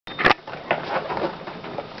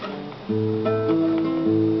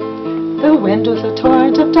The wind was a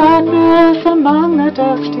torrent of darkness among the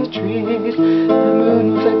dusty trees. The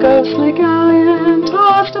moon was a ghostly galleon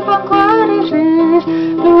tossed upon cloudy seas.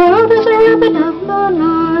 The road was a ribbon of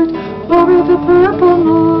moonlight over the purple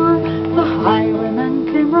moor. The highwayman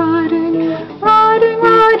came riding, riding,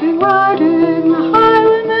 riding, riding. The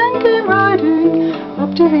highwayman came riding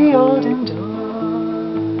up to the olden door.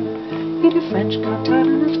 He'd a French cocked hat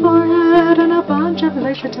on his forehead and a bunch of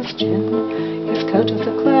lace at his chin. His coat was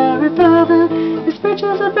a claret velvet, his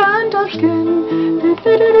breeches a doe-skin. They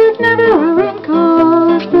fitted with never a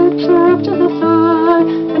wrinkle, his boots were up to the thigh,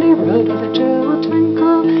 and he rode with a jeweled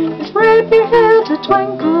twinkle, his rapier hilt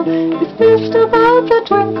a-twinkle, his pistol about the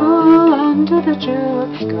twinkle under the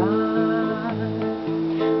jeweled sky.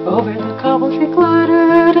 Over the cobbles he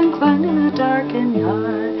glided and climbed in the darkened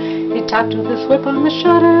yard. He tapped with his whip on the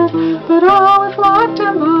shutters, but all was locked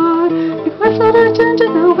and barred. He whistled out into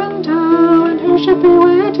the window, and who should be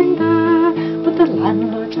waiting there but the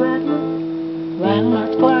landlord's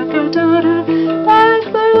black-eyed daughter. There's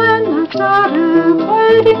the landlord's daughter,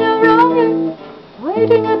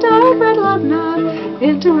 plaiting a dark red love knot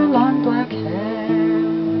into her long black hair.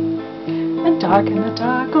 And dark in the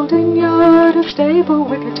dark golden yard, a stable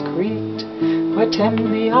wicket creaked, where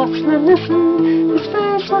Tim the ostler listened. His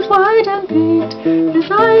face was white and peaked,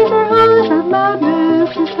 his eyes were eyes of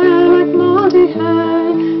madness, his hair like mouldy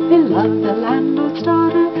hay. He loved the landlord's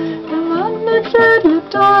daughter, the landlord's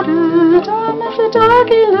red-lipped daughter. Dumb as a dog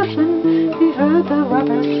he listened, he heard the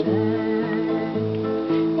robber say,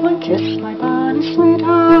 "One kiss, my bonny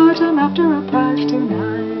sweetheart, I'm after a prize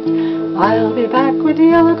tonight. I'll be back with the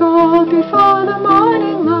yellow gold before the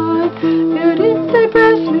morning light. Yet if they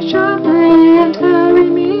press me sharply and harry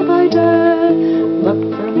me by day, look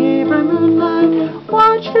for me by moonlight,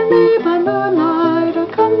 watch for me by moonlight. I'll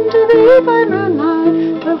come to thee by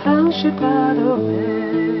moonlight, though hell should bar the way."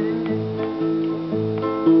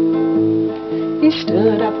 He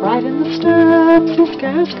stood upright in the stirrups, he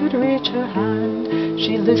scarce could reach her hand.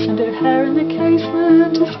 She loosened her hair in the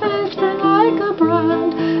casement, his face burned like a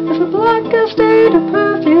brand, as the black gusty of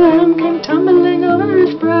perfume came tumbling over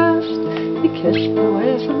his breast. He kissed the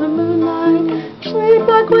waves in the moonlight, sweet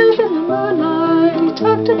black waves in the moonlight. He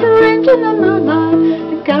tugged at the reins in the moonlight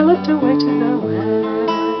and galloped away to the west.